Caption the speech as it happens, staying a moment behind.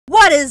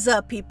What is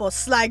up, people?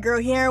 Sly Girl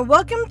here, and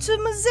welcome to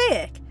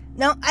Mosaic.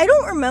 Now, I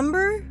don't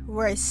remember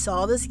where I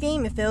saw this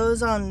game, if it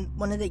was on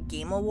one of the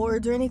Game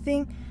Awards or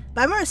anything, but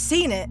I remember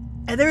seeing it,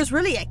 and there was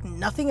really like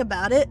nothing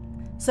about it,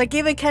 so it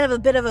gave it kind of a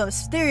bit of a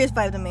mysterious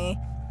vibe to me,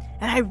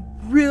 and I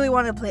really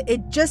wanted to play it.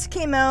 It just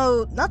came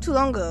out not too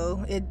long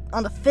ago,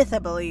 on the 5th, I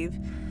believe,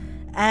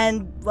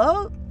 and,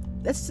 well,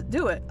 let's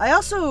do it. I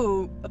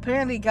also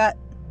apparently got...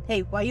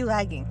 Hey, why are you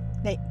lagging?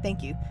 Hey,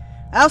 thank you.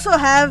 I also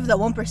have the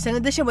 1%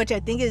 edition, which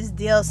I think is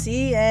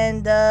DLC,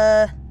 and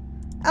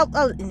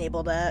I'll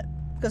enable that,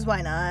 because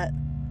why not?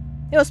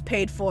 It was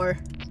paid for.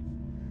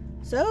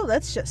 So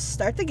let's just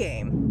start the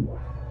game.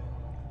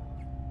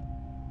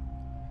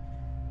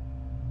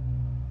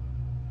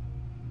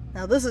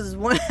 Now this is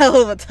one hell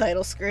of a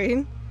title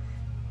screen.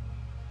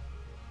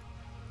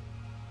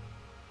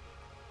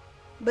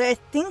 But I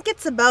think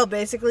it's about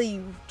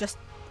basically just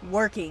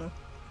working,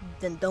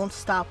 then don't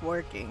stop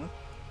working.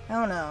 I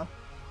don't know.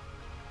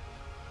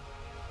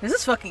 This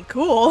is fucking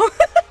cool.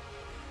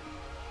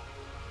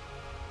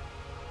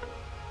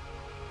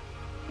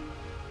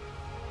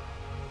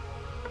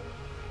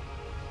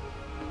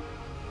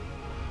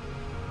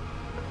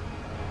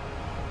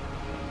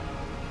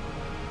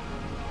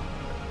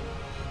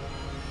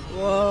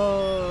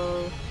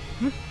 Whoa.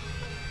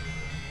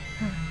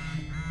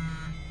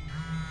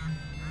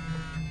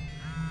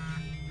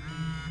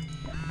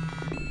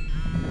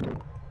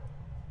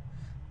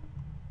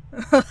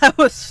 That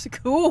was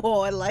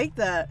cool. I like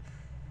that.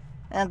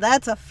 And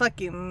that's a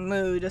fucking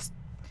mood. Just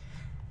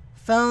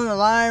phone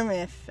alarm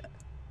if...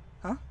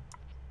 Huh?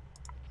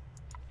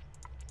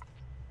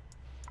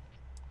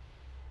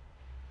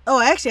 Oh,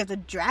 I actually have to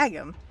drag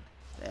him.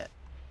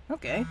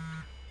 Okay.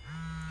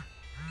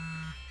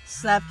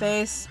 Slap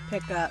face,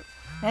 pick up.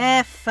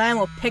 Fine,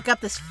 we'll pick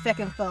up this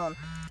fucking phone.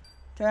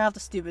 Turn off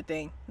the stupid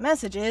thing.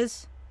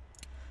 Messages.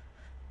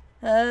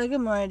 Good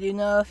morning. Do you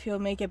know if you'll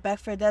make it back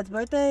for Dad's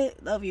birthday?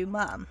 Love you,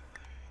 Mom.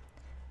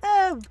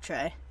 We'll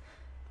try.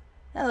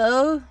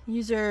 Hello,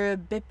 user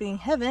Bipping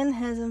Heaven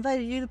has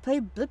invited you to play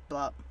Blip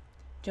Blop.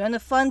 Join the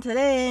fun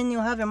today and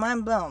you'll have your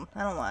mind blown.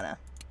 I don't wanna.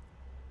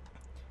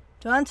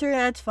 Don't answer,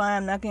 that's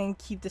fine. I'm not gonna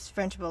keep this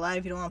friendship alive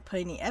if you don't want to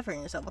put any effort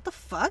in yourself. What the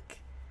fuck?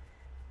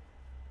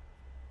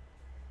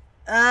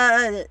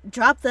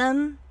 Drop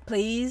them,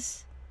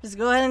 please. Just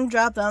go ahead and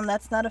drop them.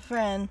 That's not a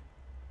friend.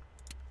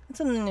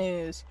 What's in the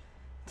news?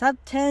 Top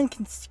 10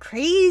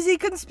 crazy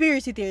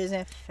conspiracy theories.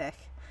 Fuck.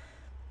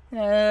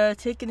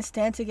 Taking a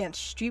stance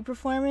against street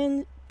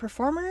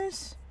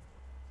performers?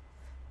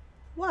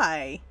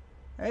 Why?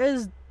 They're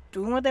just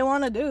doing what they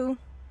want to do.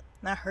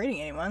 Not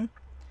hurting anyone.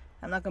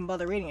 I'm not gonna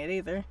bother reading it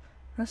either.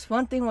 This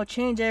one thing will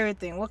change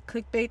everything. What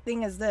clickbait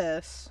thing is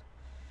this?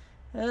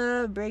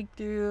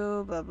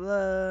 Breakthrough, blah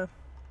blah.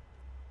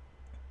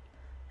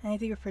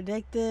 Anything you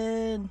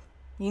predicted?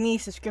 You need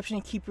a subscription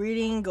to keep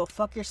reading. Go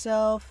fuck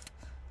yourself.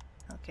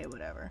 Okay,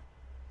 whatever.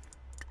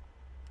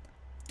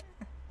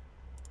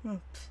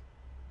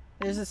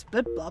 There's this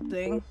Blip Blop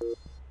thing.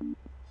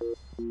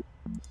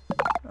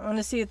 I want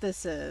to see what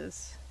this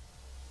is.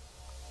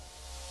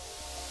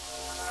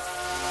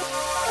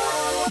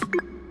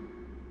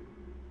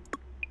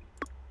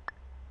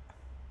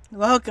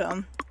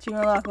 Welcome.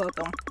 Achievement lock,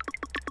 welcome.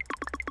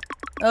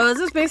 Oh, is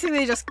this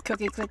basically just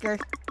cookie clicker?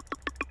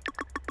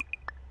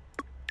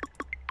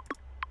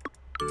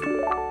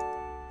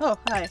 Oh,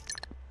 hi.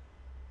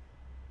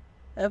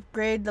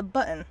 Upgrade the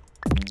button.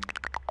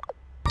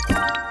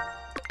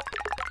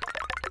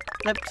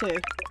 Flip 2.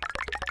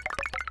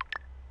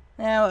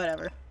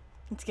 Whatever.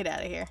 Let's get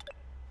out of here.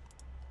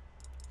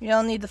 You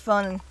don't need the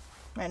phone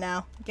right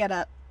now. Get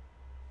up.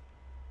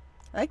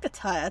 I like the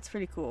tie. That's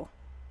pretty cool.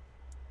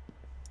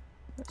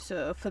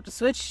 So, flip the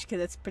switch,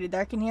 because it's pretty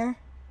dark in here.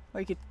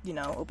 Or you could, you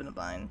know, open the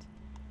blind.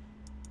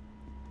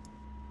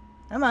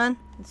 Come on.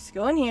 Let's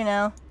go in here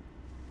now.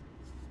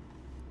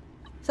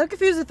 So I'm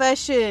confused if I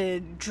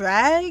should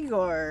drag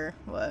or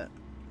what.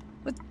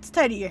 What's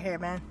tied to your hair,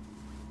 man?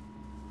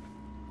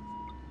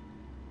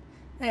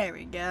 There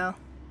we go.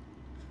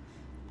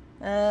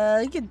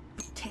 You could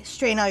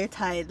straighten out your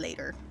tie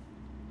later.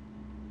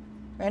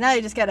 Right now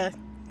you just gotta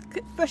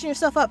freshen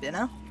yourself up, you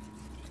know?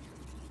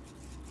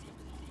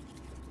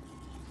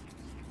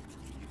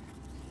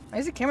 Why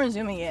is the camera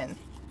zooming in?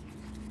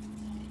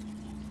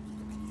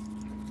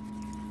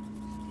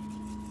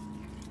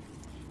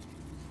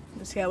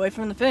 Just gotta wait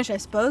for him to finish, I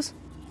suppose.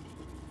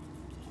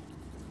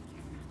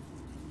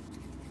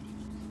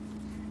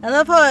 I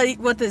love how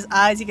with his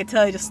eyes you can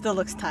tell he just still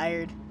looks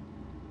tired.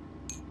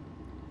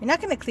 You're not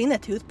gonna clean the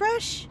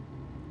toothbrush?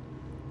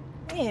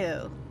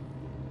 Ew.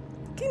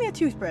 Clean your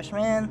toothbrush,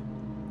 man.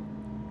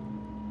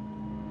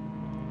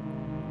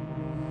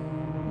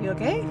 You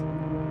okay?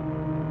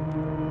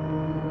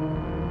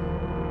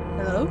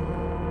 Hello?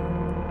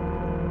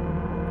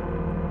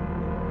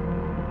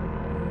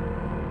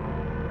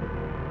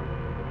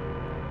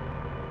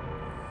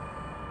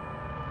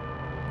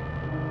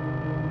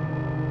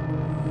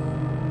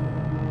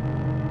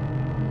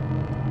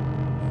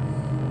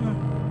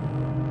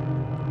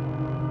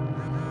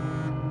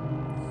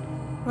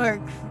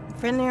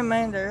 Friendly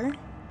reminder.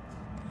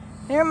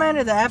 A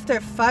reminder that after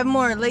 5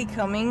 more late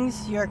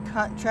comings, your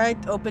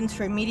contract opens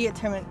for immediate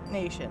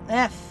termination.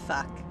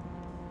 Fuck.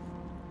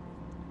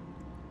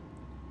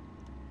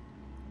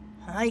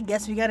 I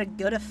guess we gotta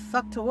go the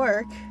fuck to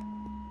work.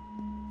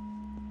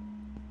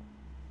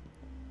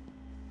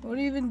 What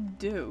do you even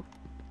do?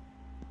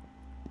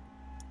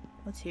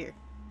 What's here?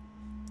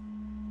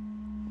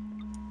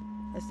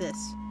 What's this?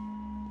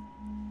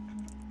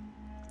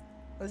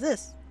 What's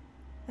this?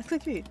 Let's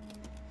click through.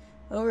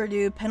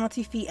 Overdue.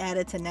 Penalty fee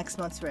added to next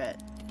month's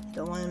rent.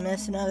 Don't want to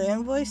miss another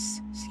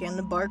invoice? Scan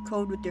the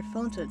barcode with your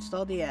phone to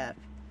install the app.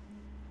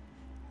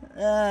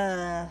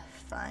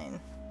 Fine.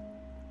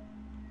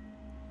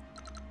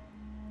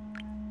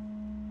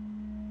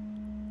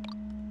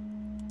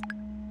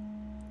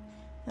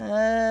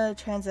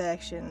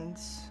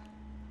 Transactions.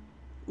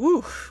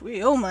 Oof,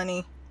 we owe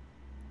money.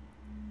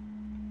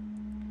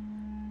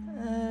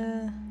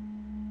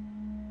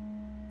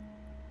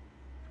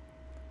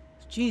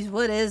 Jeez,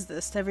 what is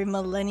this? Every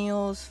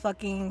millennial's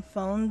fucking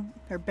phone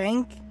or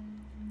bank?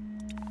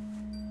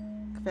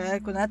 In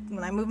fact, when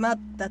I move them out,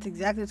 that's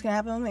exactly what's gonna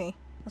happen with me.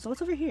 So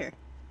what's over here?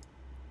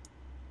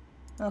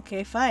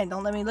 Okay, fine.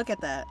 Don't let me look at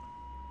that.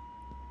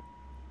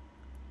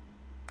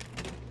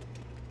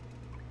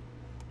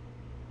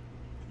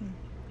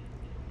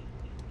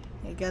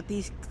 You got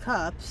these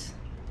cups.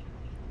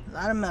 A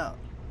lot of milk.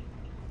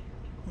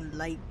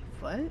 Light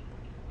what?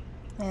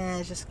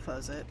 Just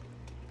close it.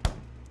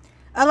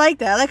 I like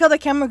that. I like how the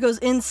camera goes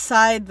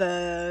inside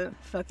the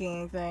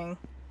fucking thing.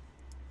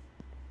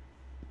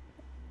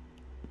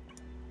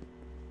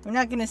 We're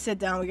not gonna sit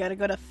down. We gotta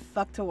go to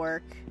fuck to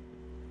work.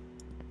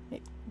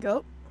 Hey,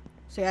 go.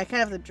 So yeah, I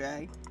kind of have to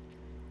drag.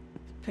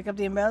 Pick up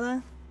the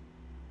umbrella.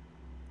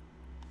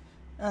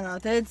 I don't know.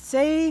 Did it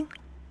say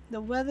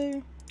the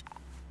weather?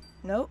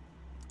 Nope.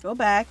 Go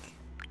back.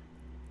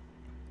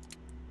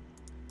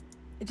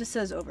 It just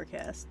says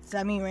overcast. Does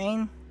that mean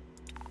rain?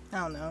 I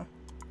don't know.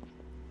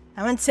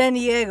 I'm in San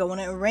Diego. When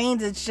it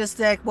rains, it's just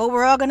like, well,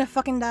 we're all gonna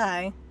fucking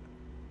die.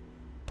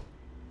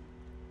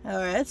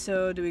 Alright,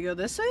 so do we go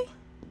this way?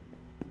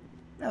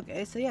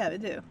 Okay, so yeah, we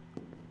do.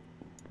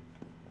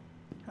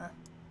 Huh.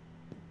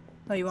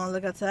 Oh, you wanna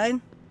look outside?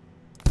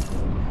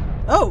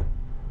 Oh!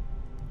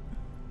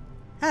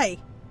 Hi.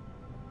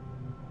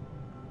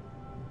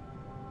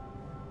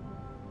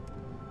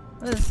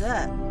 What is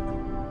that?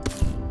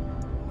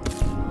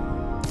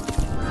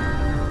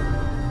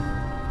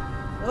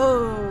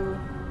 Oh!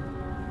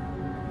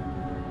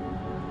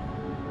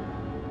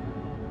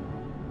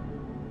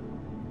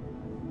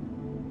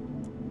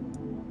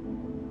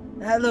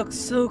 That looks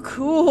so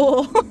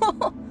cool!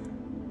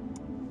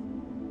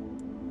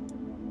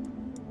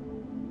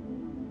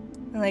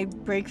 And like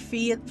break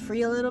free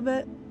a little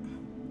bit.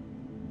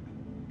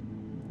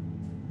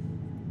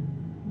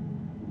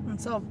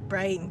 It's all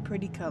bright and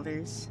pretty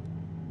colors.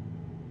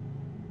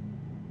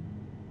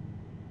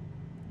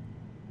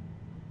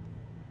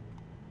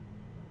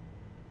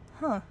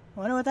 Huh, I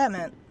wonder what that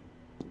meant.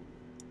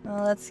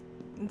 Well, let's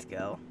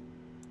go.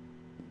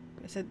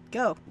 I said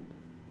go.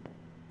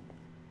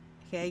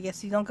 Okay, I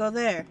guess you don't go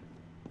there.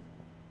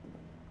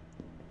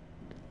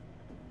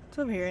 It's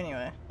over here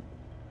anyway.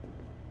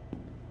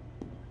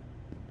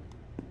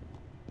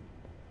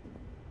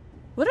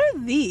 What are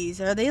these?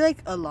 Are they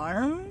like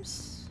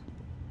alarms?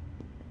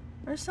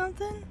 Or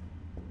something?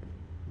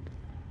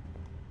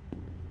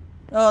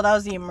 Oh, that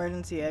was the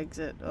emergency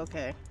exit.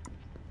 Okay.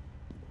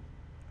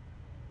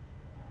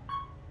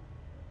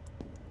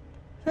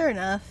 Fair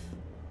enough.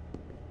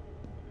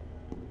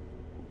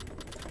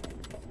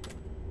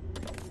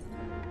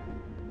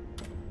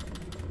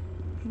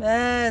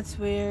 That's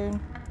weird.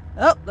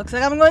 Oh, looks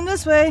like I'm going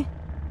this way.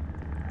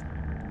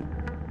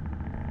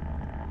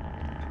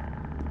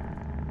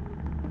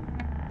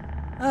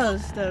 Oh,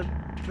 it's the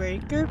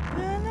breaker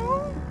panel?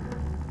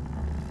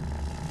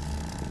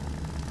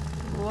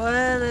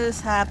 What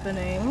is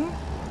happening?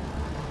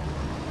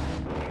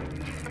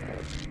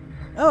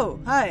 Oh,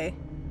 hi.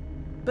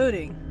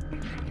 Booting.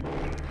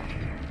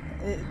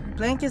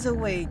 Blank is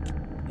awake.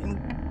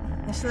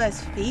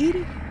 Initialize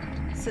feed?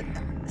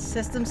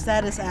 System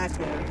status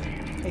active.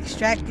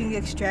 Extracting.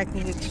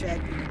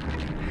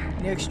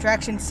 New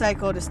extraction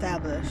cycle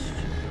established.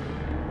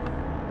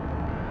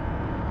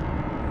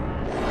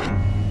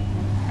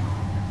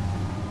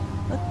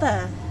 What the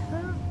hell?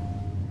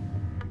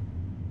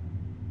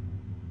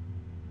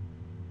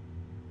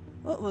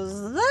 What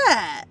was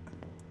that?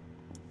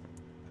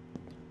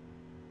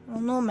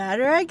 Well, no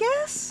matter, I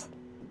guess.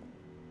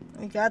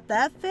 We got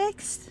that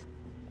fixed.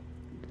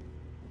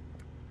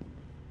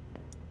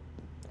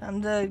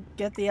 Time to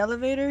get the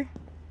elevator.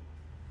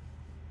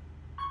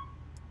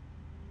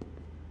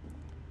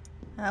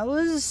 That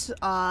was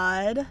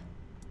odd. I'm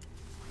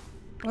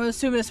gonna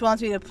assume this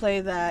wants me to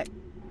play that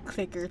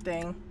clicker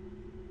thing.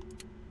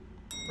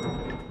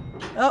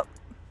 Oh.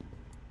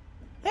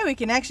 Hey, we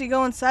can actually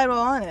go inside while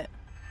on it.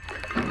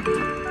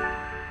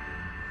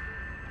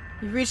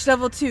 You've reached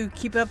level 2.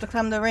 Keep it up to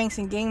climb the ranks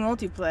in game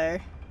multiplayer.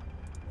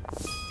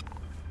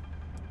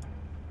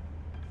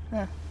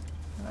 Huh.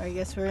 I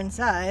guess we're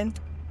inside.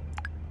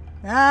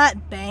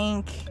 Not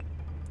bank.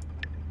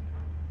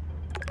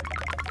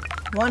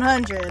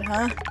 100,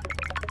 huh?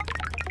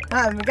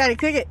 Ah, we gotta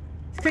click it.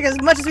 Click as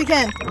much as we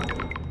can.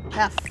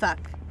 Ah, fuck.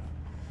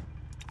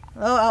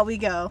 Oh, out we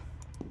go.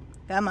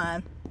 Come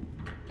on.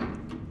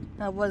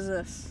 What's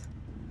this?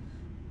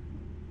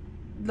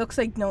 Looks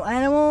like no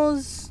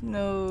animals,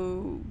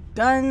 no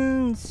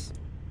guns,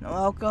 no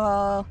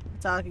alcohol.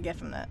 That's all I can get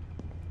from that.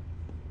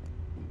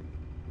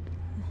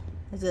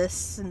 Is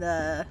this and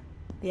the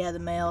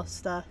mail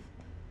stuff?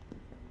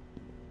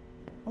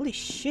 Holy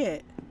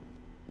shit.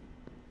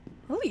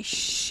 Holy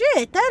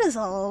shit, that is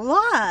a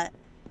lot.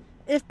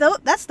 If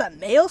that's the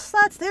mail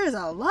slots, there's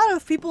a lot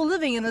of people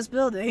living in this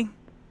building.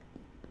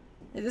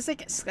 Is this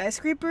like a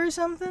skyscraper or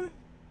something?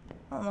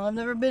 I don't know, I've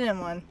never been in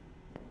one.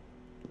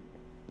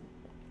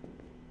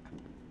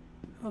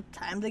 Well,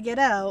 time to get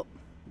out.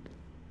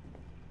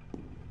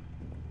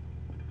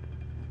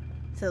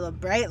 To the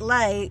bright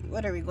light.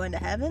 What are we going to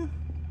heaven?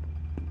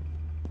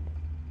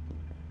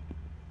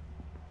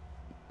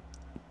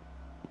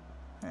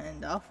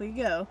 And off we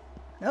go.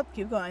 Nope,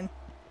 keep going.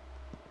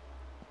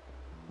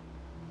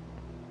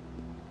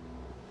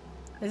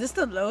 Is this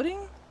still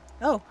loading?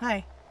 Oh,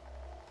 hi.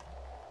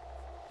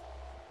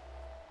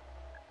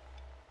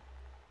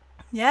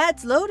 Yeah,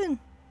 it's loading.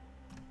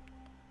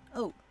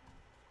 Oh.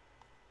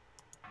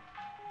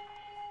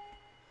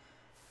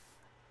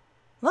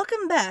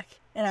 Welcome back.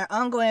 In our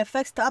ongoing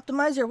efforts to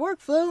optimize your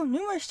workflow,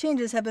 numerous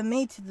changes have been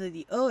made to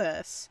the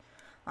OS.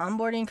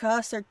 Onboarding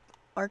costs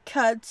are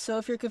cut, so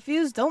if you're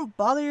confused, don't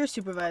bother your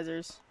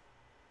supervisors.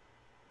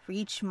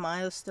 Reach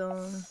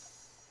milestone.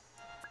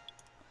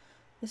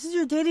 This is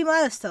your daily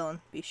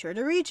milestone. Be sure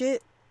to reach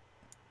it.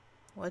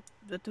 What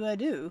do I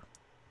do?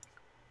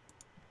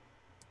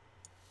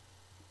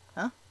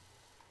 Huh?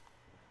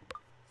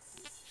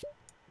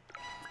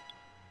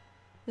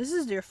 This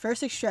is your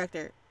first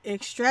extractor. It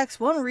extracts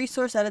one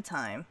resource at a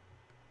time.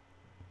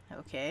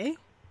 Okay.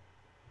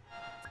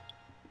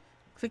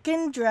 Click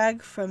and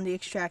drag from the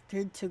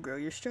extractor to grow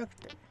your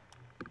structure.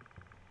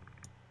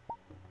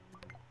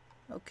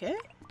 Okay.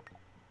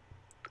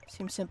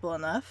 Seems simple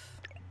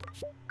enough.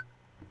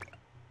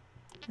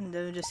 And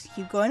then just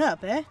keep going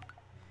up, eh?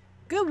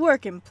 Good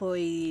work,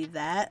 employee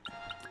that.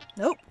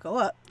 Nope, go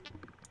up.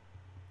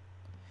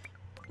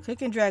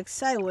 Click and drag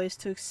sideways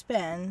to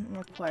expand and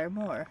acquire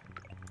more.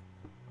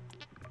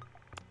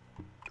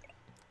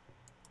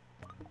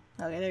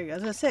 Okay, there you go. I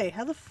was gonna say,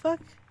 how the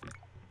fuck?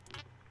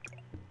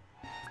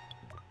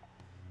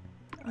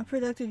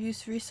 Unproductive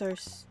use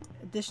resource.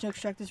 Additional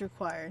extractors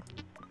required.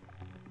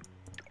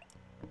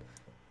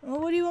 Well,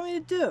 what do you want me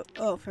to do?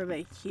 Oh, for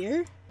right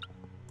here?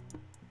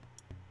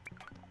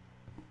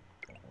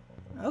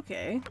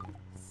 Okay.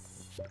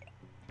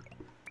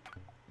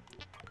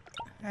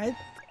 Alright.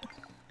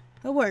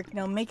 It'll work.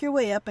 Now make your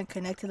way up and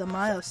connect to the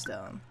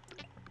milestone.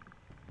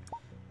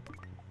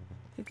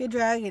 Click and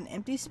drag an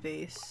empty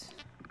space.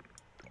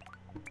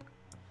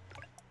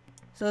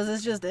 So is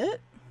this just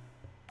it?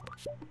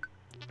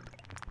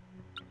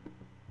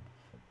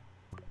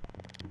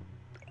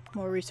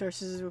 More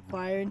resources is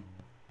required.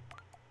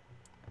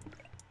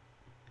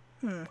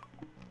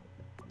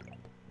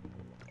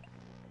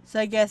 So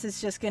I guess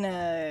it's just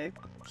gonna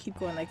keep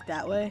going like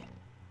that way.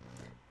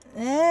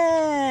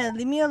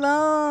 Leave me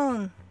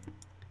alone.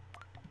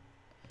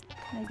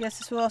 I guess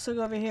this will also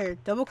go over here.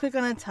 Double click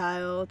on a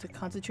tile to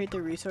concentrate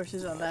the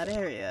resources on that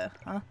area,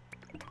 huh?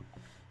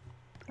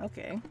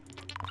 Okay.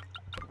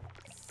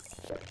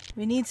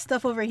 We need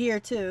stuff over here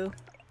too.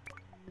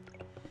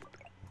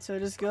 So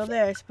just go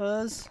there, I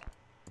suppose.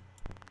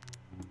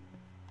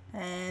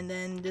 And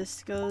then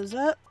this goes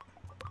up.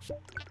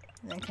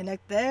 And then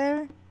connect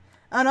there.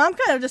 I don't know, I'm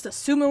kind of just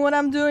assuming what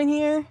I'm doing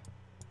here.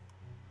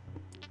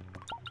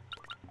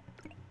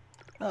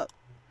 Oh.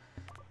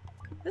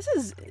 This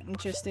is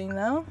interesting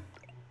though,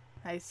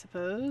 I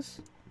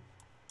suppose.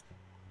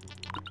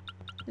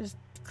 Just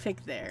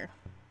click there.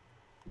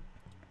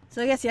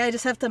 So I guess, yeah, I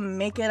just have to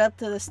make it up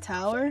to this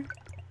tower.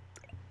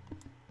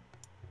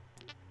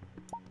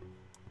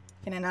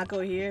 Can I not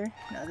go here?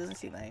 No, it doesn't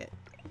seem like it.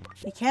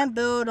 You can't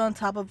build on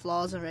top of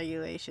laws and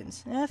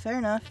regulations. Yeah, fair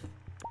enough.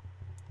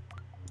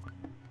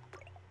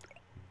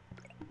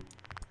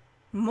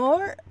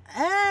 More?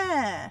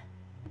 Ah!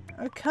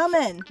 We're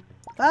coming!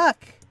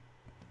 Fuck!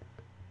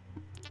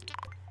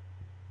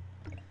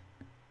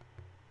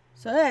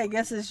 So yeah, I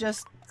guess it's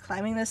just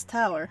climbing this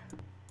tower.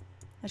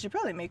 I should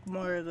probably make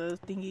more of those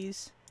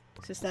thingies.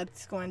 Since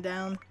that's going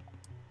down.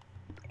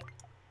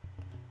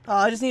 Oh,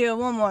 I just needed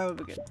one more, we'll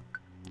be good.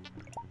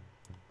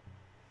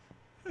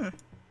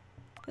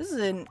 This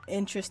is an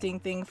interesting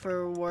thing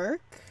for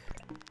work.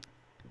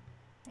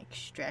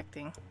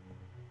 Extracting.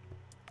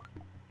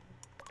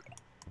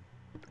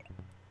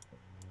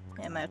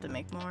 Yeah, I might have to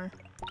make more.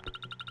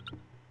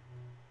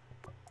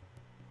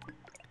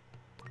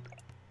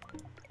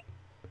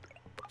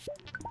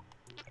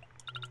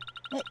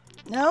 Hey,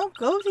 no,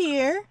 go over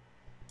here.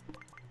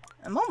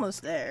 I'm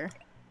almost there.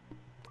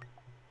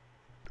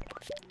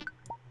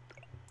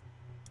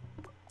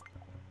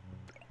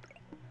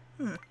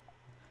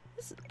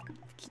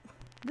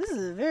 This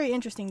is a very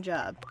interesting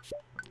job.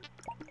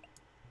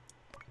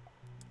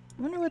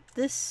 I wonder what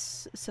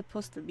this is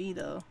supposed to be,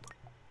 though.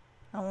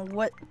 I don't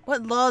know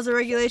what laws or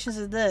regulations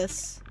is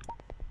this?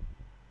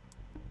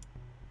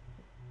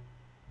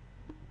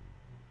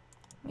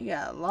 We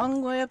got a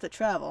long way up to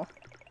travel.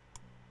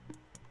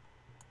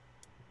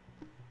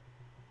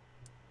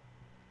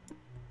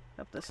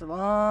 Up this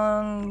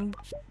long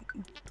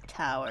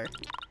tower.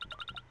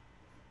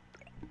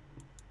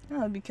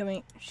 Oh,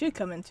 should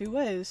come in 2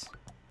 ways.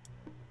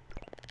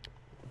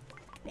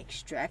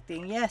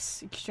 Extracting,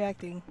 yes,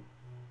 extracting.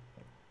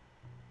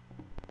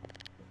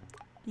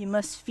 You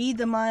must feed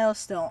the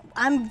milestone.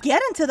 I'm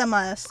getting to the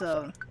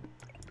milestone.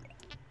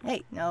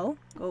 Hey, no,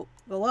 go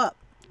up.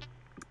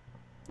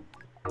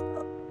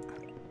 Oh.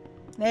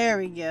 There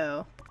we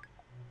go.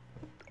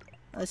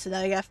 Oh, so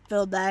now you gotta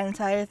fill that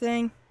entire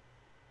thing,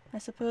 I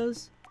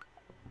suppose.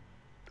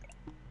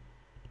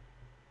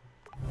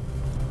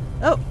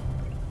 Oh!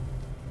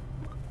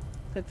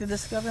 Click to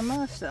discover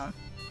milestone.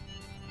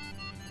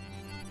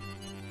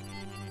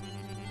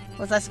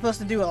 Was I supposed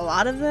to do a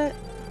lot of it?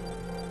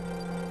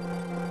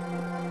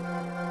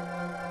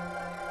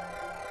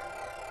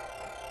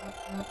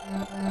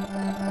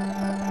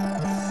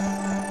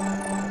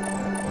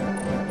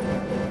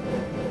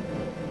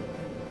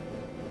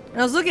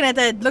 I was looking at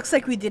that, it looks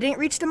like we didn't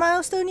reach the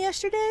milestone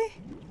yesterday.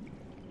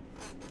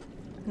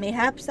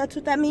 Mayhaps that's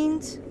what that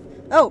means.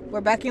 Oh,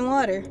 we're back in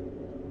water.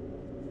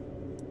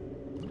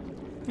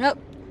 Yep.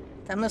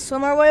 Time to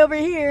swim our way over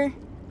here.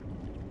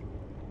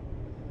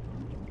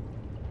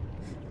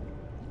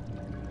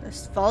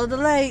 Just follow the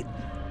light.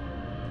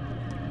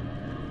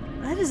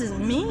 What does this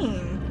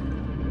mean?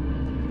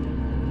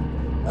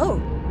 Oh.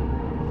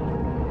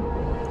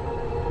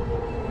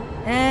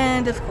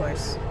 And of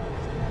course.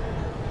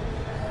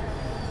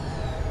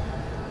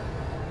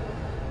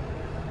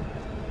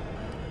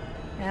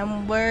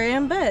 And we're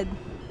in bed.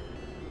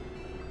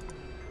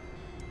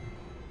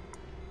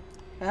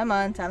 Come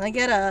on, time to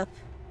get up.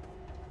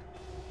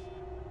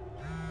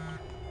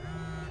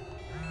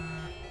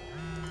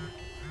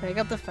 Pick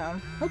up the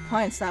phone. No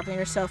point stopping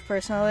yourself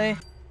personally.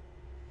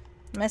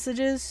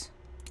 Messages?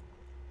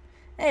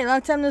 Hey,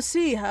 long time no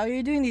see. How are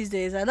you doing these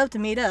days? I'd love to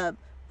meet up.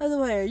 By the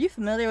way, are you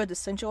familiar with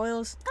essential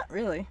oils? Not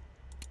really.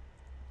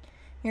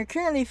 You're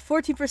currently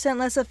 14%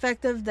 less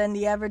effective than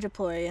the average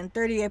employee and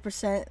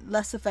 38%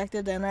 less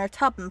effective than our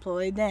top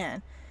employee,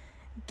 Dan.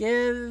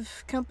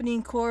 Give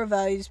company core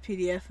values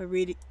PDF a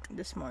reading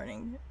this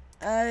morning.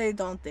 I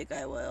don't think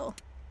I will.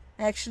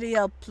 Actually,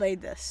 I'll play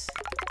this.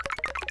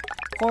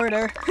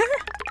 Quarter.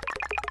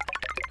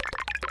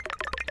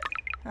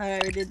 I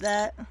already did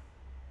that.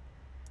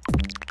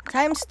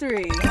 Times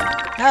 3.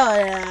 Hell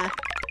yeah.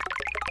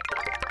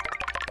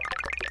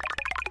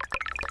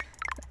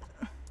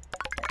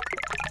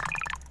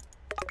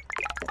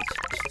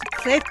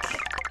 Click.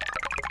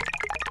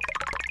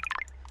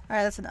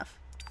 Alright, that's enough.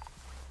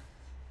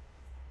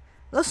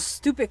 Those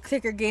stupid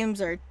clicker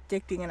games are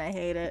addicting and I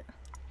hate it.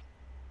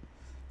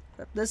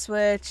 Flip the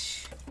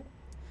switch.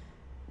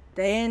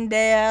 Day in,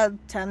 day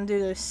out, time to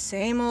do the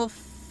same old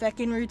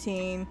feckin'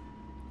 routine.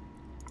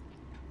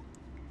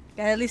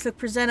 Gotta at least look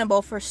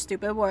presentable for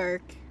stupid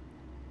work.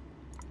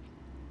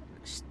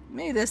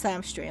 Maybe this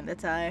time straighten the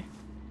tie.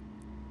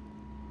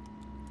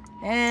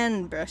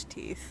 And brush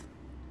teeth.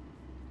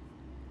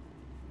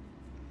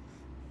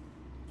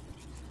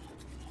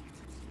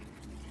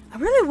 I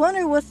really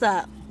wonder what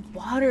that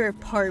water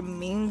part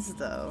means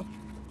though.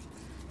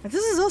 But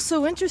this is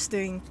also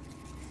interesting.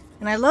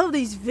 And I love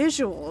these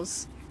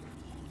visuals.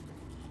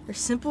 They're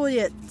simple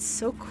yet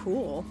so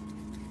cool.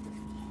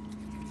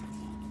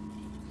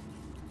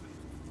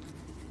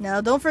 Now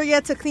don't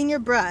forget to clean your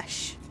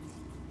brush.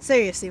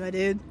 Seriously, my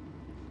dude.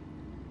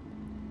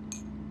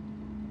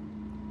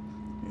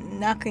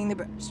 Not clean the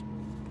brush.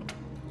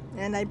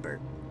 And I burp.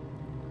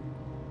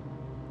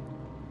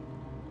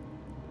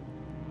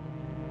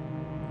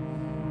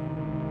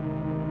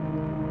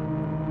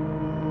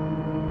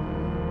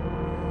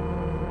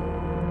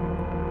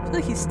 I feel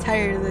like he's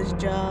tired of this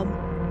job.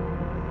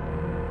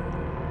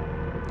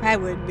 I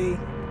would be.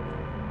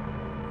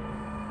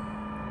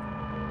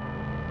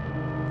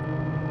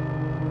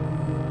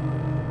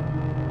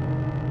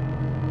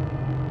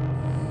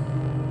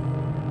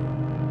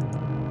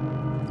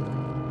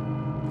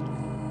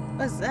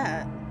 What's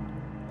that?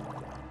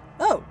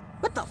 Oh,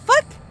 what the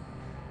fuck?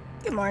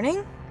 Good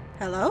morning.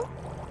 Hello?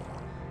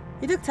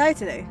 You look tired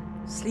today.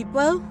 Sleep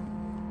well?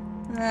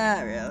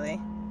 Not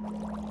really.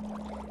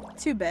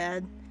 Too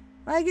bad.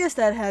 Well, I guess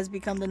that has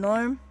become the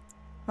norm.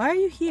 Why are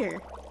you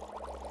here?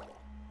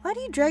 Why do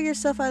you drag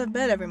yourself out of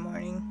bed every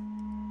morning?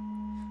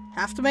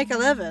 Have to make a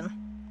living.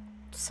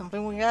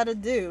 Something we gotta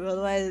do,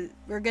 otherwise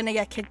we're gonna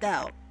get kicked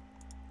out.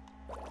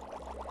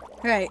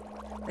 Right,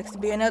 looks to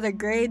be another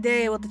gray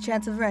day with a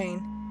chance of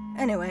rain.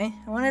 Anyway,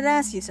 I wanted to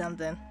ask you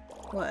something.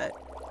 What?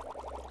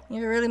 You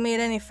haven't really made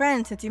any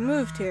friends since you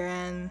moved here,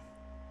 and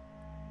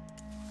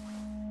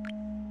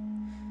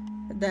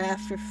that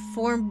after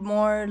 4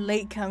 more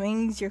late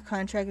comings, your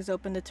contract is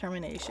open to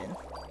termination.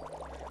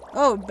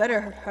 Oh,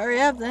 better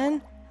hurry up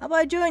then. How about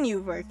I join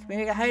you, work?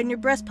 Maybe I can hide in your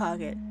breast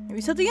pocket.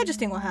 Maybe something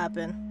interesting will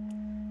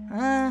happen.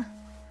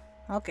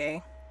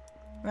 Okay.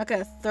 I'm not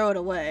gonna throw it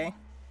away.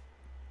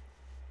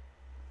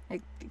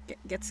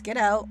 Get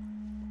out.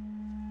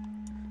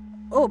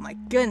 Oh my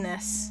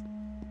goodness.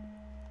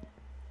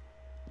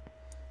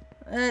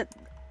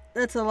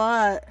 That's a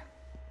lot.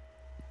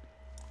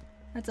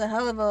 That's a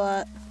hell of a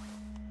lot.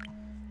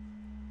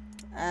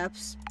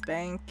 Apps,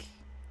 bank.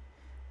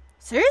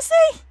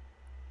 Seriously?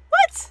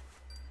 What?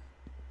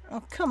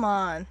 Oh, come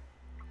on.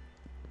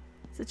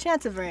 It's a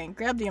chance of rain.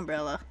 Grab the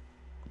umbrella.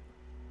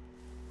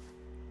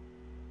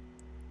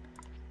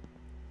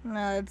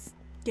 Now let's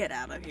get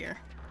out of here.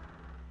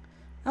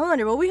 I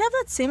wonder, will we have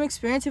that same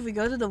experience if we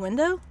go to the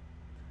window?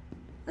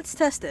 Let's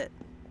test it.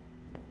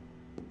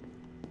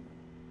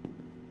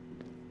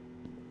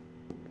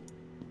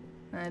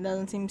 It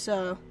doesn't seem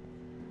so.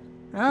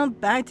 Well,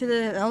 back to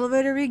the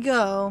elevator we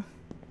go.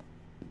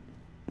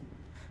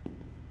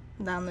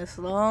 Down this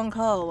long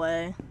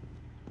hallway.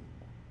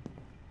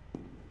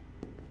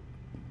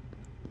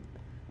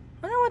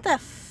 I wonder what that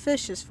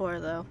fish is for,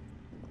 though.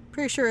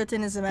 Pretty sure it's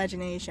in his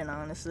imagination,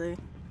 honestly.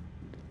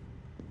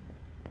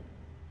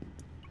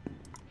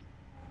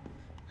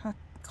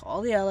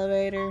 Call the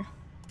elevator.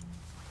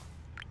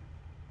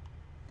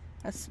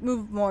 Let's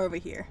move more over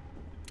here.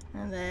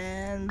 And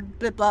then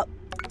blip blop.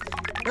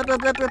 Blip blip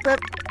blip blip blip.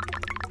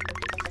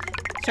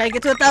 Try to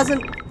get to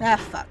 1,000. Ah,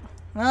 fuck.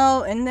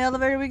 Well, in the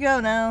elevator we go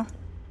now.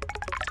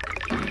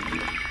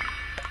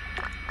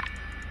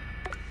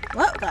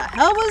 What the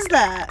hell was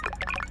that?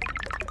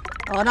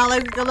 Oh, not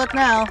like we can look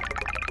now.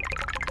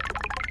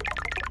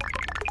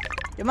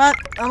 Come on,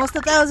 almost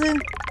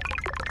 1,000.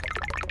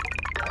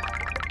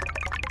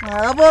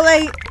 Level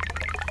 8.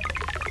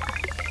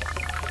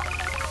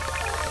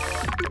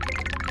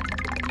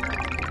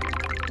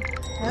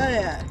 Oh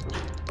yeah.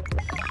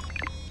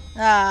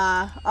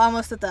 Ah,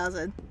 almost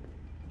 1,000.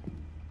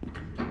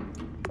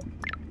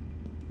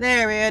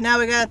 There we go. Now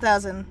we got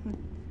 1,000.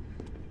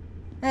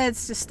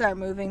 Let's just start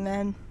moving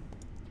then.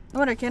 I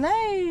wonder, can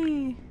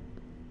I?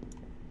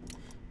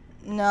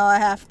 No, I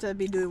have to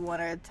be doing one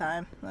at a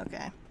time.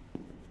 Okay.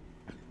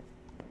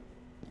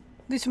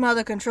 At least from how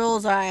the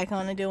controls are, I can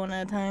only do one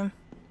at a time.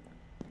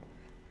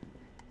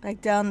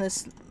 Back down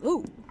this.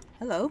 Ooh,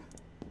 hello.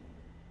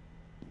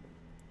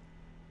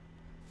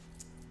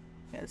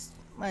 Yes,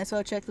 might as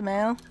well check the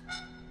mail.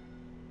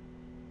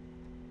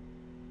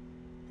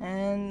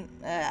 And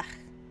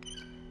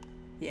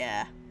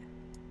yeah,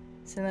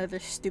 it's another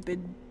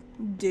stupid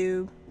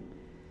do.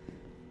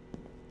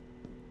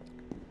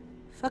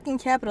 Fucking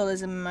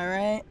capitalism, am I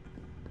right?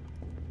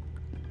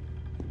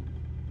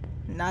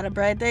 Not a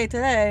bright day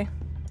today.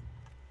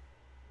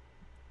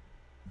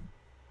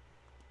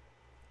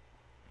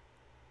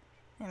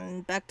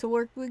 And back to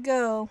work we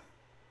go.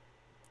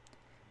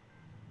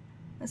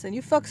 Listen,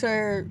 you fucks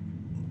are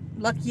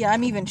lucky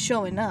I'm even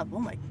showing up. Oh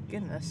my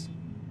goodness.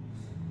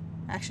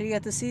 Actually, you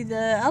get to see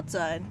the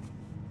outside.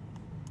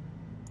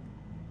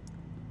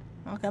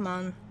 Oh, come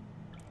on.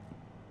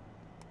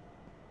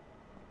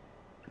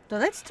 The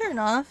lights turn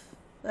off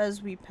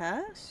as we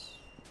pass?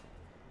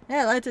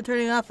 Yeah, lights are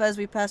turning off as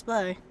we pass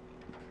by.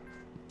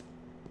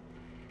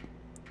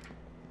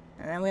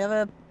 And then we have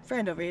a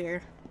friend over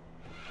here.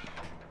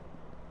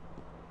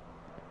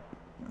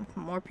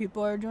 More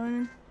people are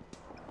joining.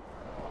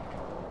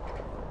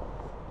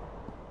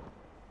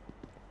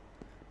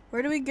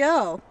 Where do we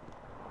go?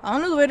 I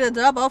don't know the way to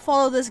the top. I'll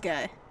follow this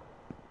guy.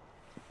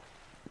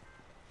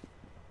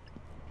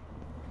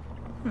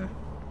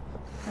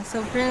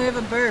 So apparently we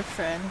have a bird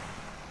friend.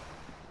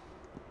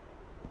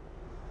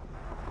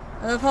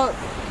 I love how...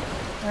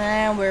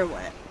 And we're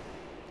wet.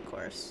 Of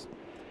course.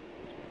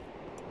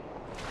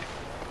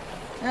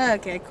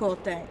 Okay, cool,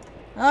 thanks.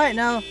 Alright,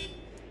 now...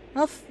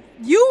 Well,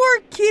 you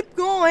were keep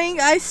going,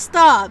 I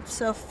stopped,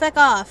 so feck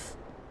off.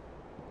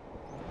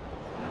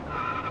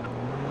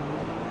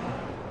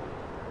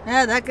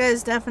 Yeah, that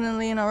guy's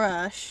definitely in a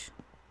rush.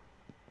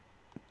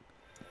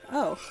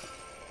 Oh.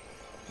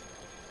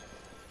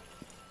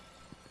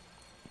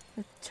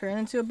 It turned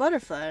into a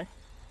butterfly.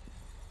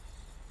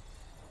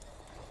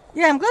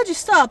 Yeah, I'm glad you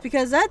stopped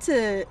because that's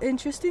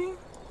interesting.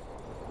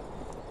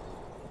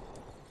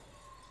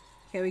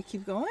 Okay, we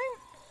keep going?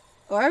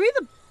 Oh, are we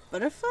the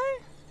butterfly?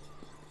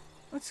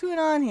 What's going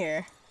on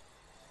here?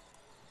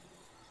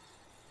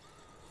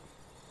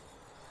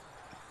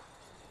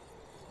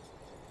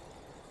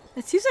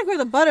 It seems like we're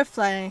the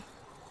butterfly.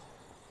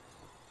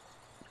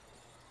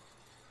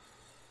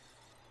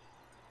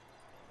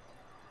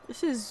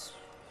 This is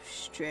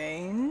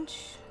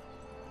strange.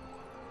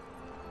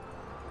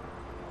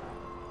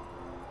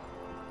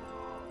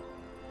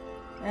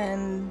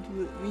 And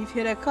we've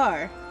hit a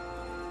car.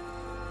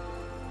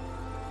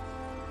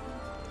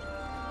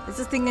 Is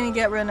this thing gonna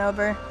get run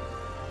over?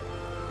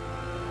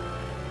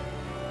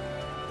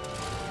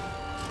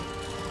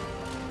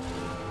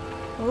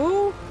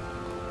 Ooh.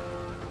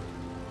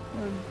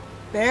 We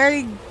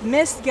barely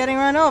missed getting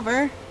run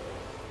over.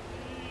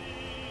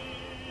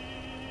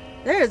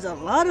 There's a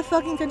lot of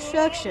fucking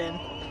construction.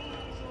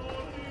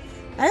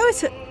 I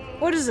always...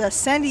 What is this,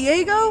 San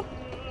Diego?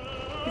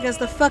 Because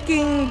the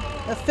fucking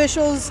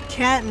officials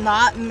can't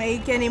not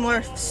make any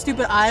more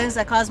stupid islands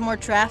that cause more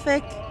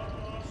traffic?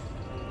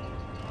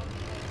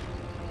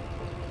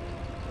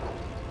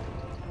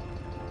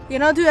 You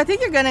know, dude, I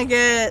think you're gonna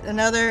get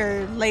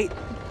another late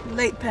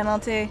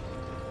penalty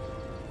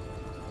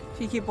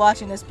if you keep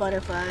watching this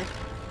butterfly.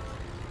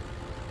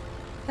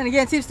 And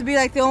again, it seems to be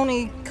like the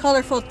only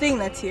colorful thing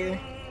that's here.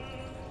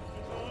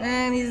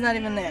 And he's not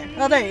even there.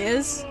 Oh, there he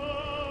is.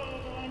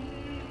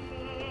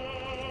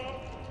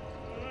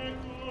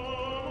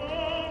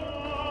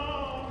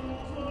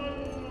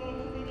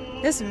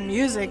 This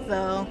music,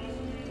 though.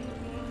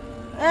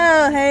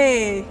 Oh,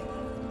 hey.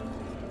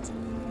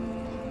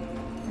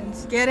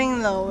 It's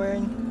getting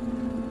lowered.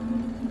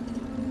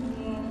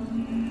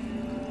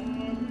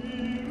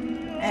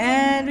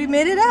 And we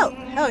made it out.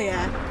 Hell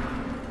yeah.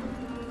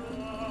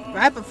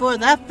 Right before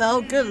that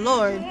fell, good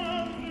lord.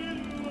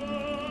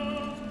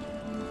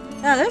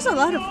 Yeah, there's a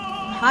lot of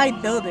high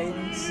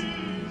buildings.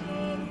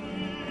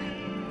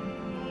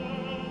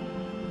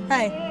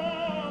 Hey.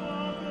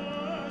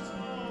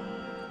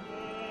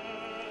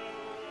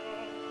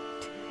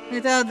 I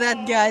thought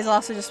that guy's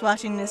also just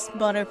watching this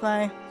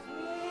butterfly.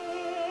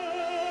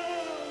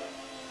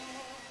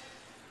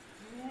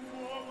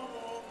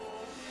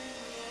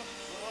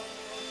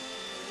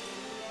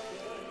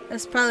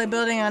 It's probably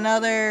building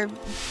another...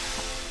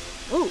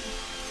 Ooh,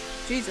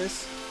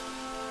 Jesus.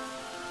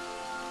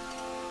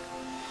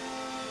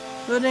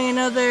 Building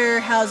another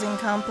housing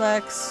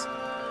complex.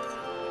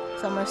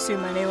 So I'm gonna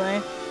assume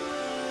anyway.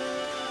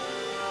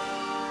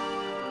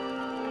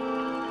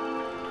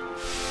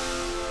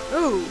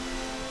 Ooh.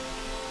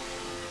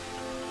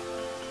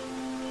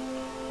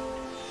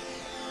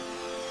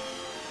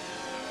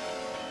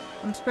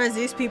 I'm surprised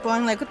these people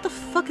aren't like, what the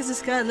fuck is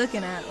this guy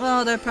looking at?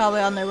 Well, they're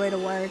probably on their way to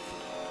work.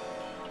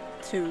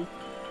 Too.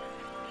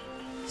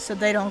 So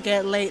they don't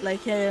get late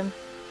like him.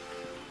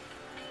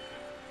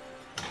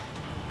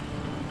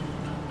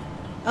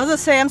 I was gonna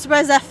say, I'm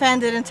surprised that fan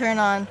didn't turn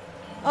on.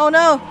 Oh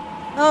no!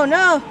 Oh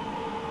no!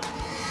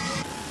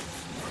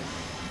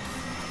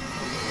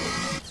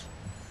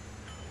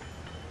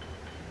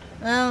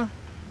 Oh.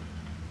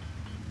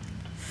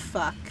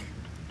 Fuck.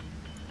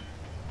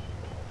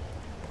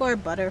 Poor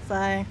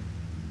butterfly.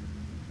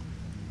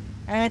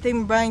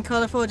 Anything bright and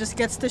colorful just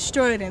gets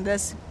destroyed in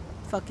this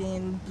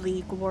fucking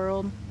bleak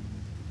world.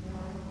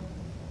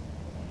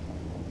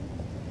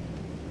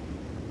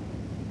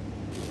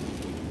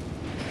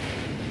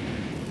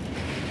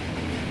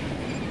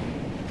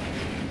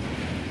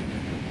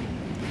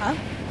 Huh?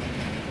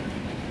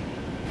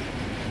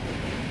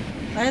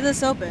 Why is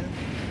this open?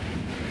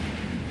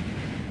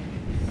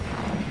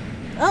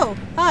 Oh,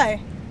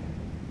 hi.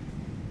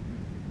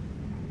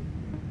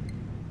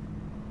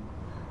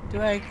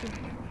 Do I...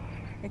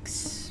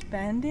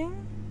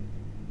 Expanding?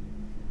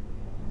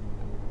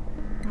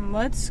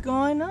 What's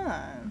going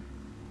on?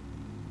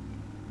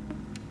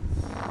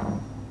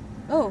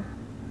 Oh.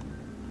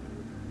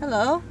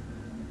 Hello.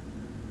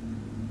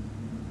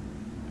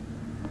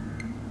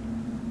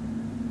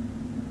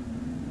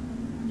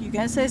 You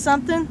gonna say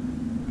something?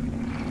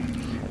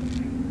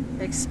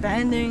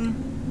 Expanding.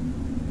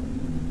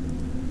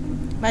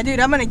 My dude,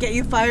 I'm gonna get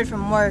you fired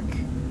from work.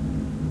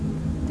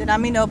 Did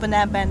not mean to open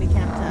that Bandicam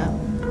tab.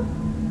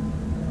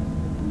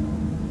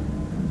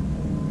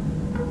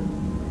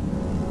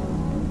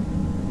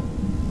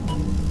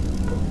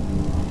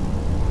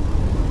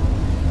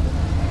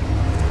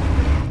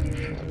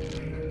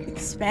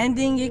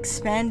 Expanding,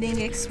 expanding,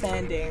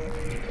 expanding.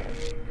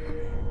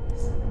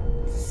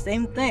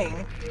 Same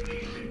thing.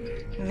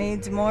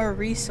 Needs more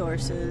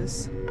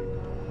resources.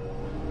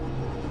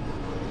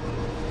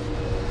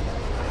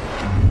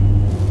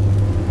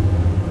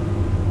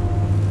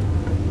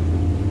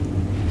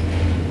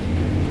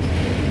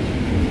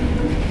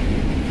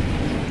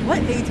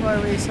 What needs more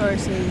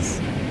resources?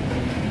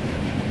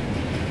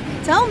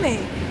 Tell me!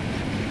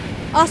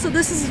 Also,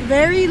 this is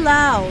very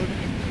loud.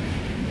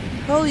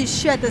 Holy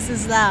shit, this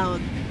is loud.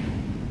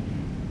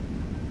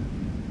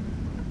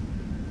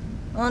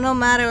 Well, no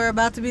matter, we're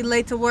about to be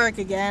late to work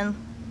again.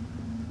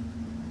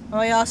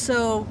 We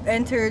also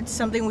entered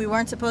something we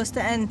weren't supposed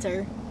to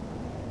enter.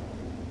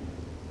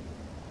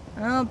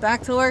 Well,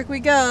 back to work we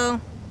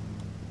go.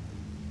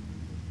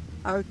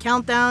 Our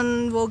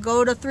countdown will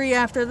go to 3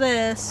 after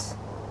this.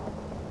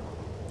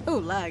 Ooh,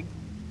 lag.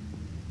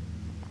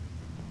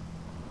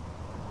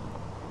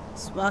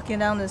 Just walking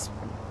down this...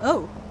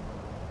 Oh.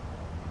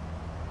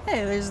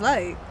 Hey, there's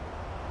light.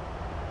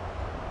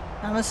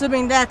 I'm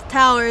assuming that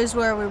tower is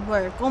where we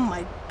work. Oh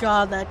my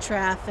god, that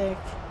traffic.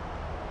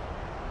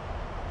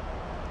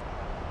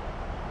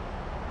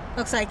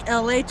 Looks like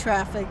LA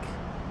traffic.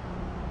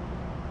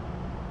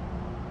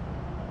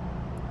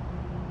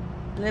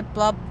 Blip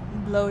blop,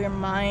 blow your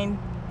mind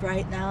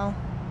right now.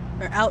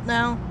 Or out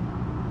now.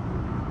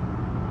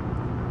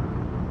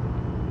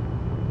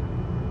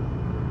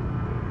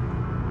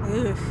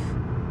 Oof.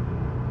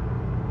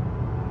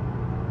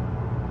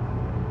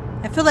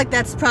 I feel like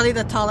that's probably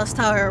the tallest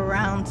tower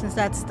around, since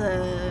that's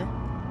the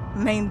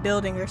main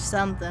building or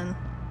something.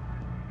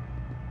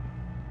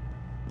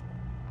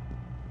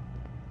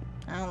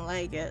 don't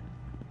like it.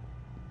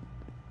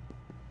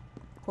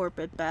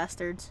 Corporate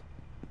bastards.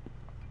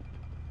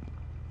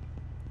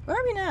 Where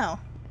are we now?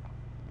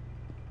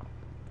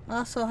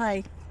 Also,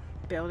 high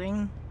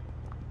building.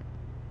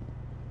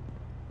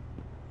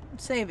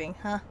 Saving,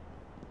 huh?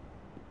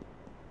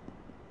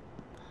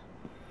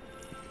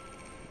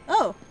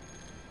 Oh.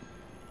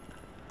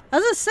 I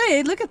was gonna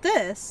say, look at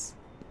this.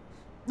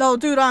 No,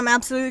 dude, I'm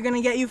absolutely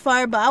gonna get you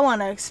fired, but I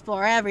want to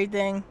explore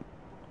everything.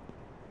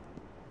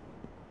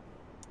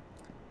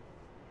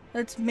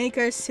 Let's make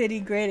our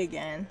city great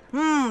again.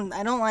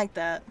 I don't like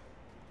that.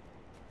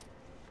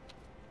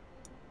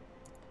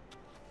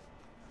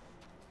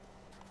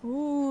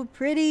 Ooh,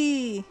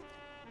 pretty.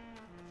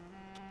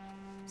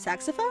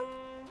 Saxophone?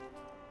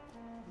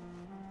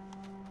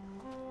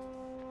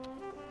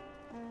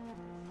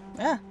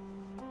 Yeah.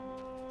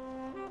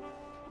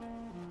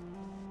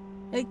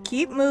 Hey,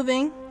 keep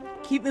moving.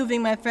 Keep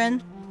moving, my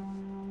friend.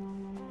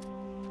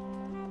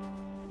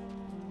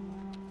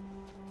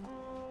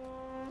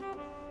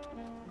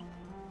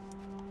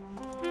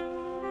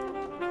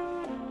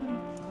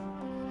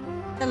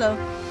 Hello.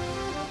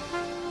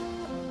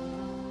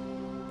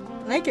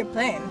 I like your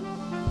plane.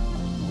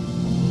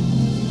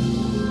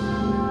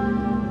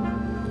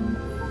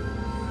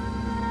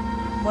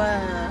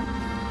 Wow.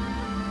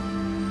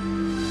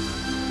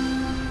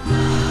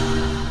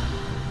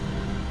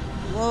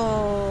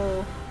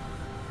 Whoa.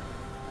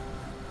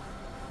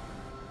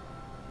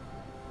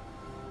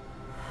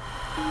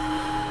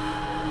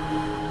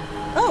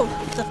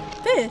 Oh, it's a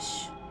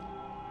fish.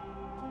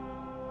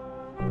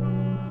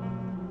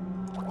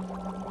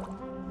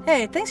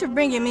 Hey, thanks for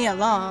bringing me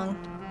along.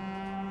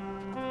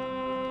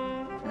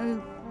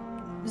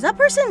 Is that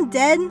person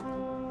dead?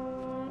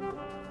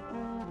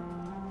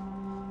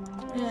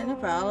 Yeah, no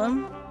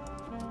problem.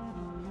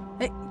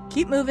 Hey,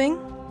 keep moving.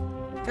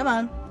 Come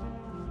on.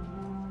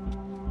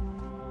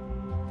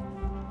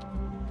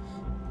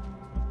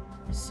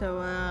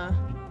 So,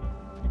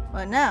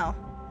 what now?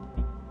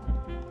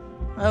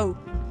 Oh.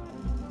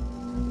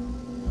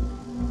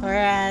 We're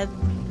at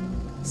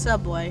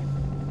Subway.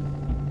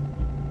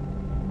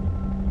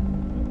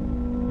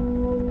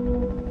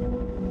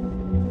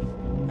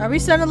 Are we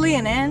suddenly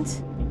an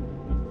ant?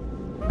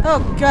 Oh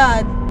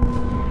god.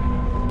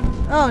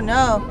 Oh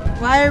no.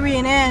 Why are we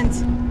an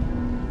ant?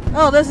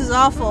 Oh, this is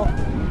awful.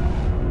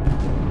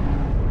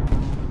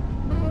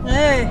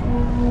 Hey.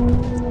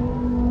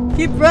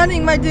 Keep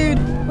running, my dude.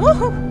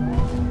 Woohoo.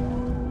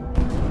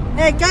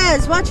 Hey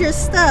guys, watch your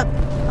step.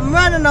 I'm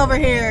running over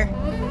here.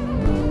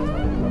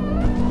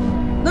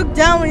 Look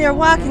down when you're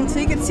walking so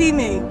you can see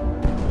me.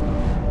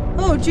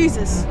 Oh,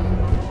 Jesus.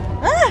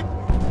 Ah!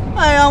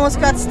 I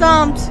almost got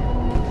stomped.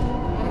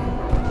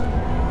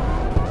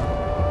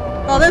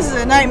 Oh, this is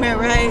a nightmare,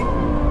 right?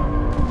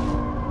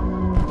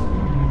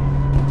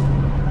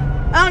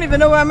 I don't even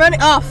know where I'm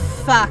running. Oh,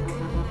 fuck.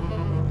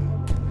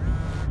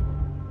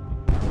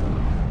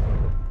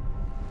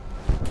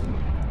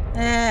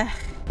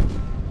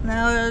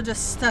 Now we're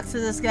just stuck to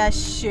this guy's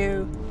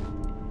shoe.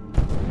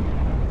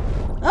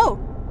 Oh!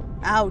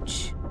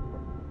 Ouch.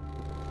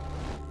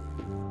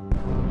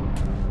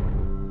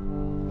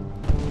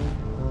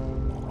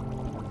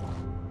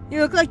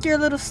 You look like you're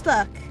a little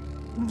stuck.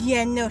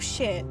 Yeah, no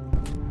shit.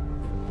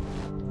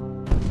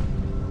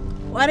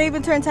 Why'd I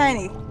even turn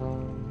tiny?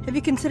 Have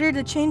you considered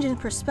a change in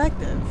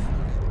perspective?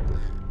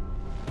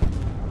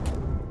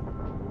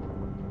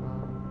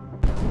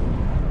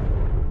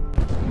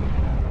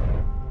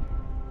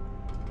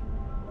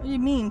 What do you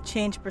mean,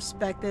 change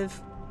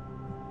perspective?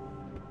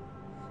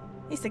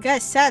 At least the guy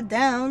sat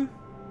down.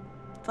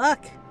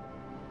 Fuck.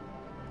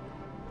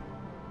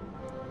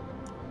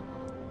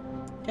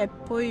 Can I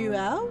pull you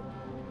out?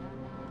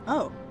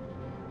 Oh.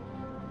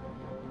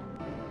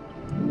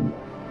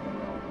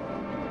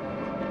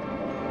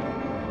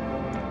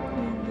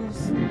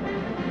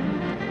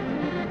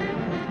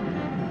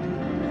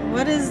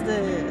 What is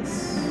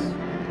this?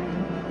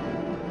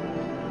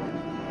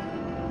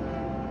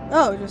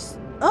 Oh, just...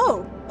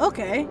 Oh,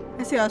 okay.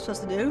 I see what I was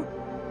supposed to do.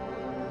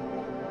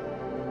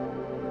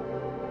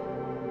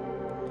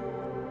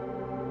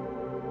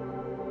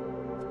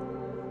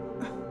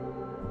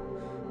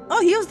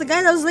 Oh, he was the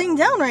guy that was laying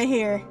down right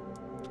here.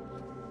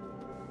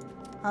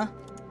 Huh?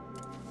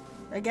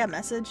 Did I get a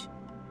message?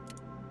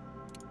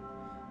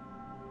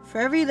 For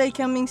every late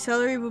coming,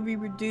 salary will be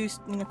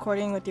reduced in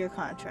according with your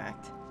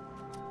contract.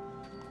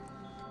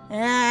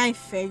 Yeah, I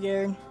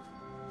figured.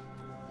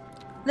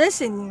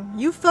 Listen,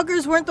 you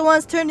fuckers weren't the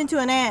ones turned into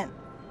an ant.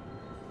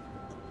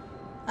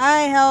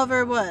 I,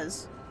 however,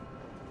 was.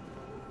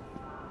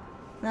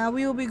 Now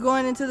we will be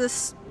going into the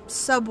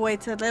subway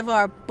to live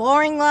our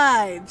boring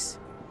lives.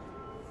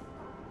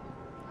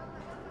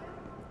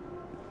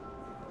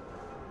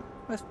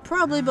 With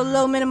probably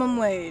below minimum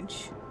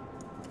wage.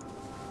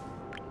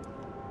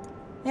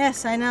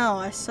 Yes, I know,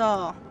 I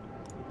saw.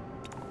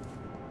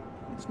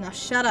 Now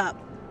shut up.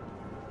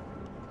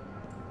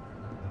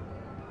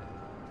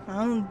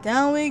 Oh,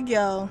 down we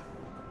go.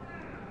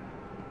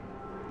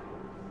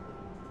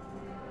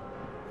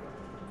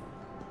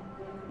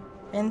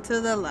 Into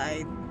the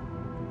light.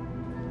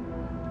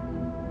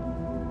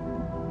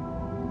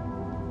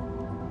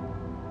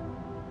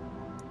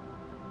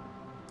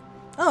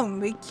 Oh,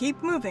 we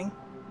keep moving.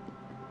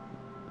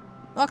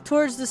 Walk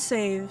towards the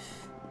save.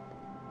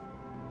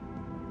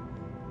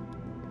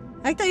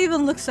 I think that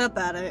even looks up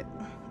at it.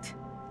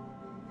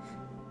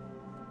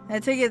 I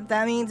take it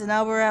that means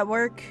now we're at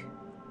work.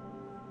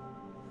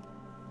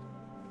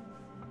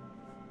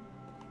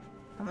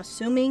 I'm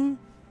assuming.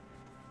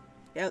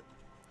 Yep.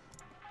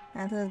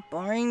 That's a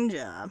boring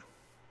job.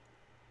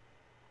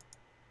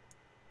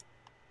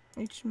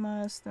 Reach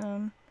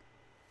milestone.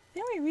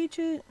 Didn't we reach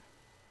it?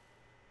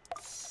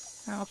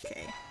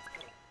 Okay.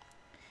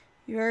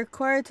 You are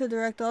required to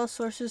direct all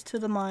sources to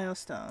the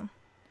milestone.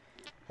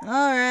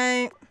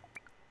 Alright.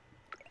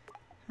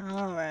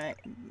 Alright.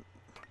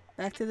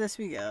 Back to this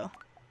we go.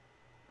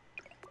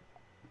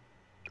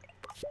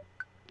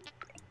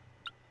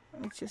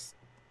 Let's just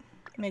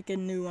make a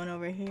new one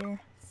over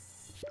here.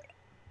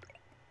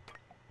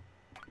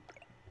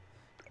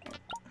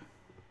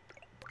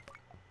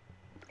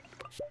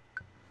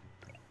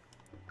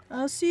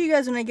 I'll see you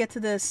guys when I get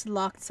to this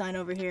locked sign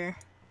over here.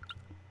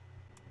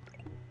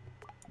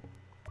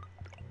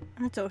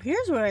 And so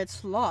here's where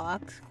it's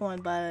locked,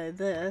 going by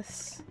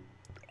this.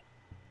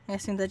 I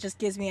assume that just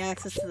gives me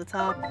access to the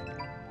top.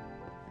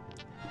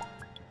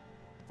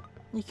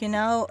 You can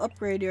now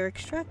upgrade your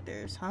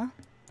extractors, huh?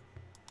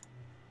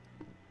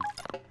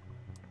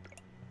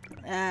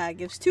 Ah, it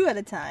gives 2 at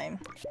a time.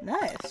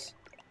 Nice.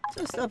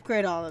 Just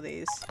upgrade all of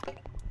these.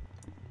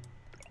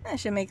 That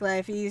should make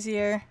life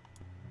easier.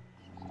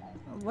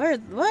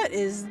 What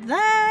is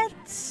that?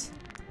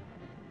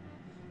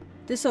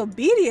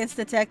 Disobedience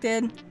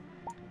detected?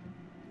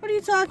 What are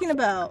you talking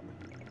about?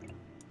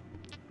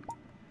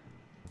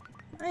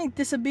 I ain't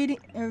disobeying.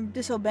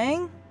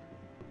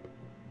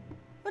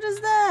 What is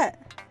that?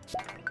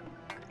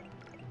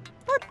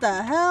 What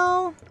the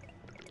hell?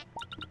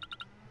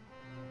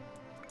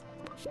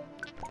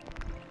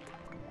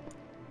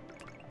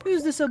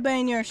 Who's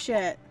disobeying your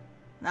shit?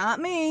 Not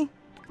me.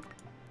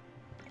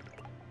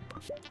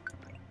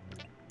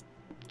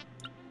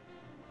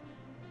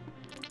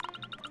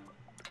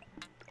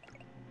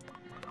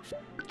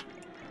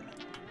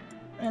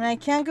 And I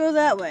can't go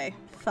that way.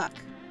 Fuck.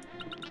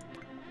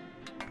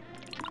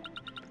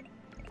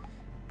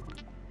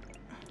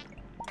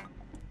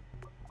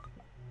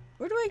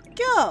 Where do I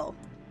go?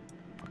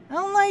 I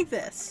don't like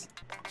this.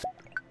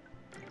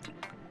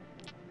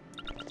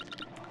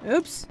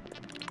 Oops.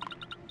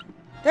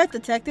 Threat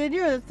detected.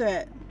 You're the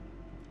threat.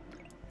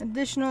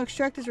 Additional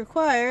extractors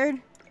required.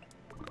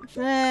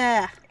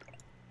 Ah.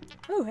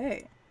 Oh,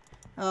 hey.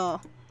 Oh,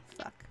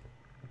 fuck.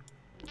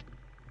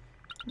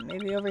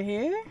 Maybe over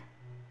here?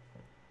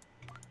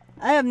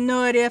 I have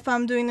no idea if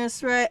I'm doing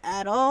this right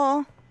at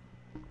all.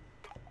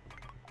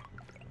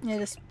 Yeah,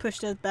 just push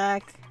this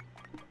back.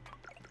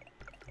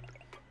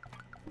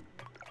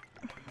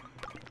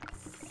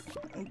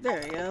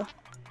 There we go.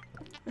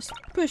 Just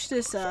push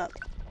this up.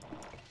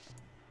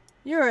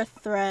 You're a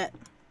threat.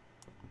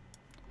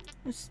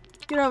 Just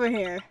get over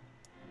here.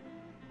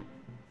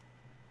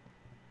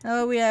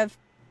 Oh, we have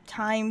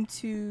time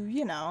to,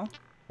 you know,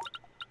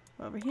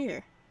 over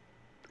here.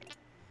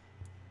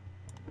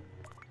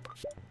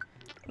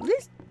 At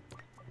least,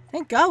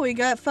 thank God we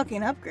got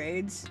fucking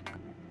upgrades.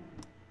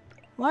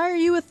 Why are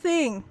you a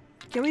thing?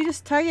 Can we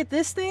just target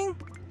this thing?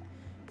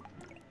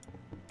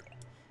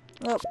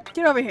 Well,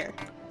 get over here.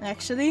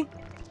 Actually,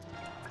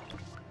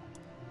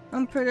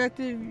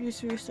 unproductive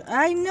use of resources.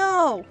 I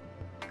know.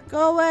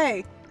 Go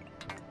away.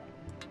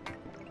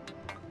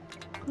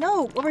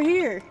 No, over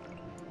here.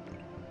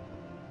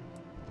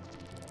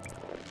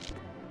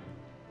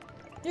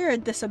 You're a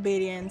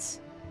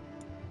disobedience.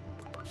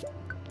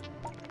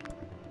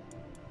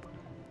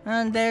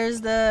 And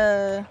there's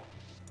the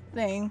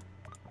thing.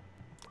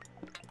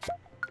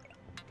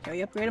 Can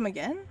we upgrade him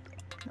again?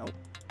 Nope.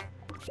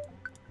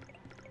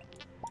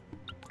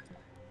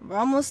 We're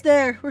almost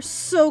there. We're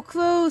so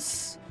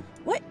close.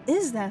 What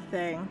is that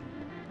thing?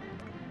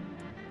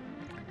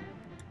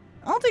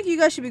 I don't think you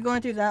guys should be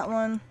going through that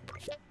one.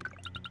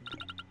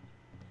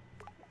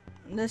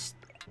 This,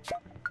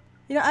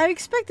 you know, I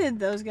expected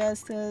those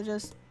guys to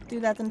just do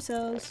that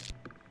themselves.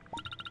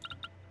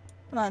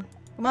 Come on.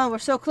 Come on, we're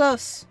so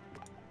close.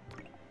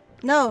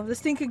 No, this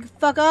thing could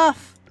fuck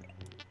off.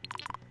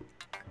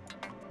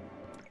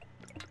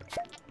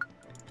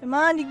 Come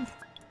on, you...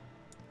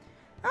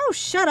 Oh,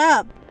 shut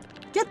up.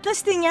 Get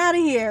this thing out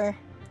of here.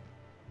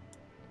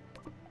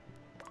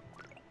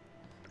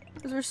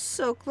 Because we're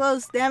so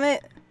close, damn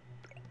it.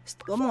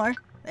 Just one more.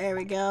 There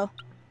we go.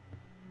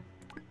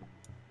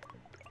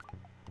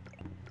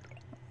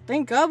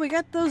 Thank God we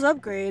got those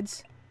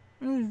upgrades.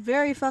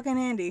 Very fucking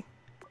handy.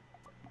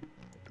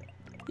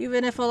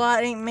 Even if a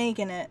lot ain't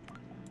making it.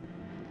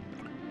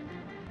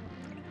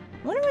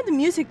 I wonder where the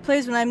music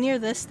plays when I'm near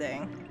this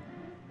thing.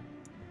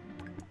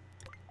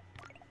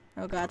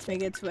 Oh God, it's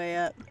making its way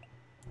up.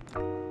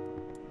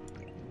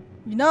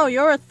 You know,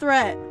 you're a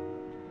threat.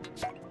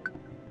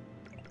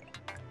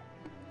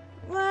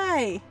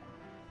 Why?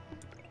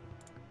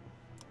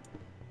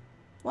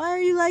 Why are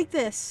you like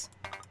this?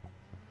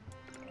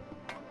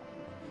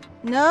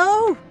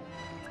 No!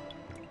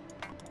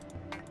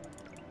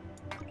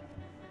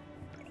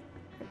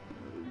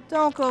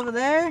 Don't go over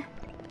there.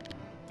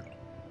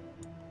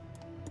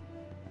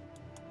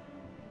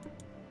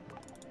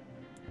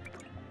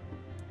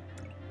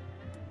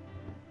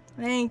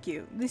 Thank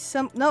you. This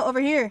some no over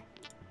here.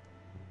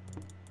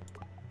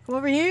 Come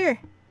over here.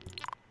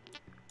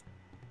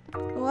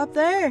 Go up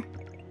there.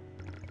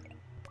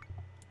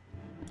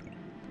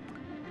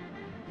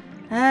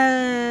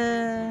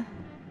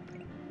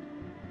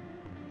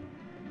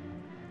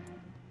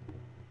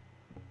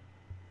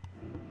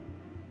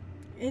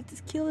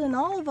 It's killing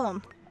all of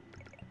them.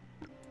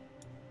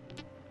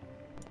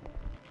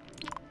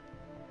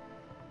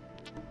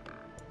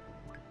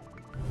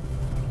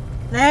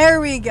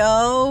 There we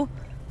go.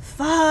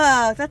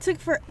 Fuck, that took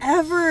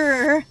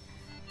forever.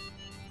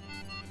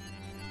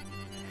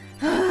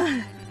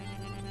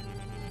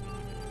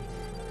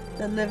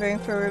 Delivering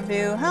for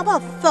review. How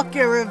about fuck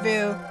your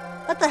review?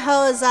 What the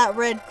hell is that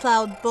red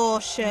cloud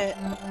bullshit?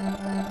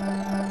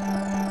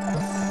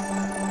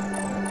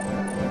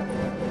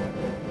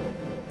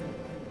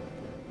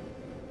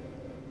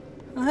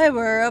 Oh, hey,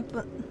 we're up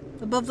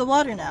above the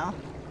water now.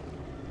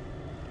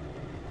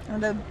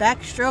 And the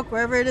backstroke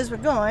wherever it is we're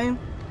going.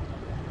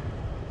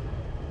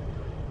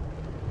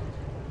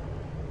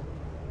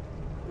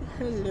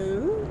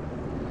 Hello?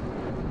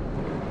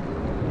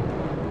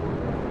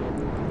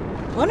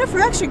 I wonder if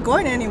we're actually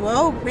going anywhere.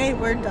 Oh, wait,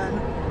 we're done.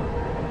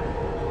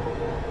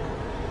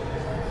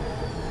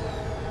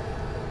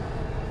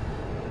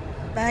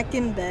 Back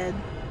in bed.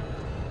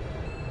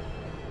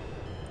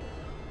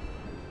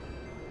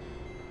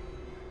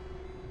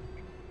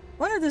 I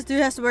wonder if this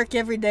dude has to work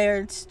every day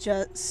or it's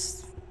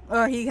just...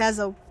 or he has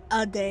a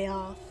day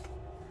off.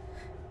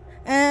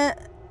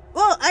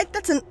 Well,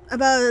 that's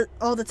about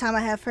all the time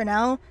I have for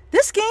now.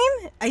 This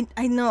game,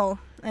 I know.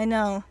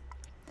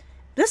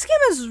 This game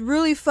is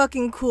really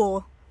fucking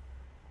cool.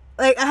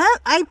 Like,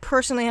 I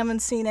personally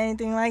haven't seen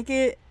anything like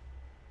it.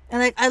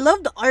 And, like, I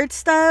love the art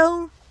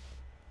style.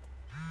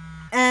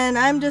 And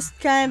I'm just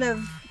kind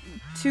of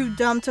too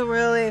dumb to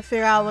really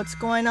figure out what's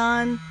going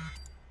on.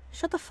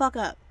 Shut the fuck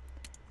up.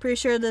 Pretty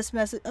sure this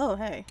message... oh,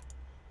 hey.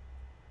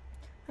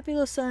 Happy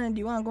little son, do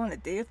you want to go on a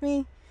date with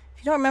me?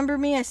 If you don't remember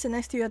me, I sit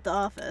next to you at the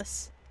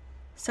office.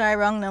 Sorry,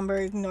 wrong number.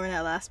 Ignore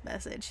that last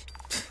message.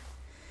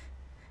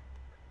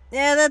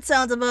 Yeah, that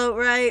sounds about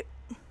right.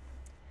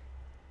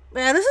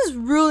 Yeah, this is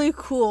really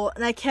cool,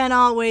 and I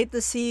cannot wait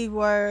to see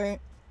where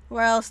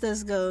else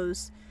this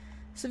goes.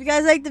 So if you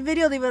guys liked the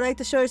video, leave a like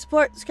to show your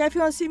support. Subscribe if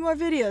you want to see more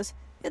videos.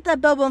 Hit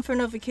that bell button for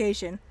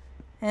notification.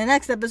 In the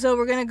next episode,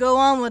 we're gonna go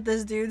on with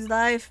this dude's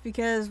life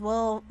because,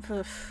 well,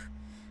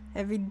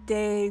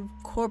 everyday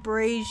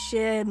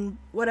corporation,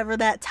 whatever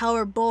that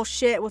tower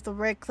bullshit with the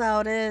red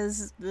cloud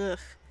is. Ugh.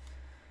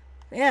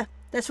 Yeah,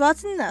 that's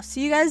what's enough.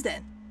 See you guys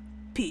then.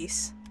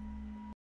 Peace.